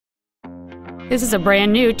This is a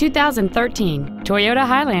brand new 2013 Toyota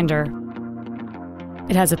Highlander.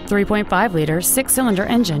 It has a 3.5-liter 6-cylinder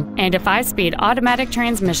engine and a 5-speed automatic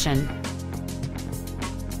transmission.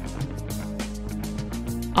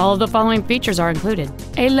 All of the following features are included: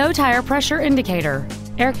 a low tire pressure indicator,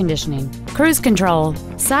 air conditioning, cruise control,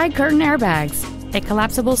 side curtain airbags, a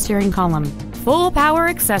collapsible steering column, full power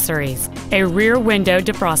accessories, a rear window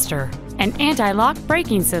defroster, an anti-lock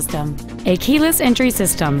braking system, a keyless entry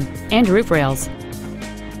system, and roof rails.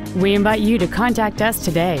 We invite you to contact us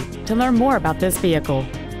today to learn more about this vehicle.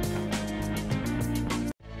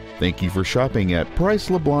 Thank you for shopping at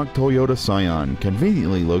Price LeBlanc Toyota Scion,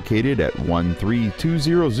 conveniently located at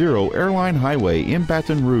 13200 Airline Highway in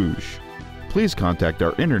Baton Rouge. Please contact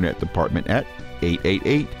our internet department at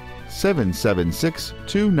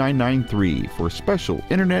 888-776-2993 for special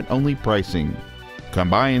internet-only pricing.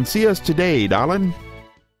 Come by and see us today, darling.